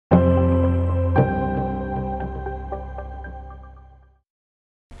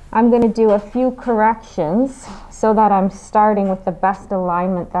I'm going to do a few corrections so that I'm starting with the best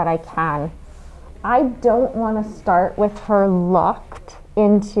alignment that I can. I don't want to start with her locked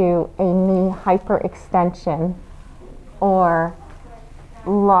into a knee hyperextension or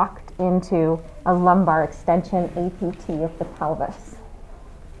locked into a lumbar extension APT of the pelvis,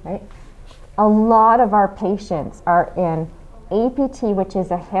 right? A lot of our patients are in APT, which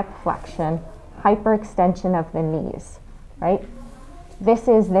is a hip flexion, hyperextension of the knees, right? This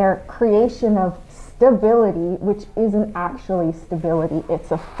is their creation of stability, which isn't actually stability, it's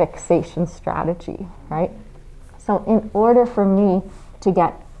a fixation strategy, right? So in order for me to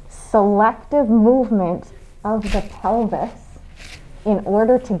get selective movement of the pelvis, in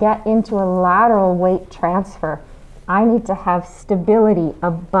order to get into a lateral weight transfer, I need to have stability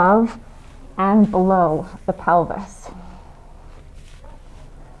above and below the pelvis.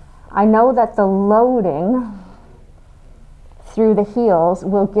 I know that the loading through the heels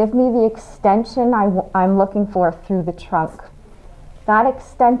will give me the extension I'm looking for through the trunk. That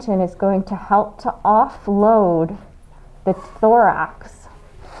extension is going to help to offload the thorax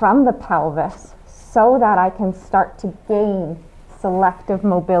from the pelvis so that I can start to gain selective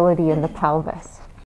mobility in the pelvis.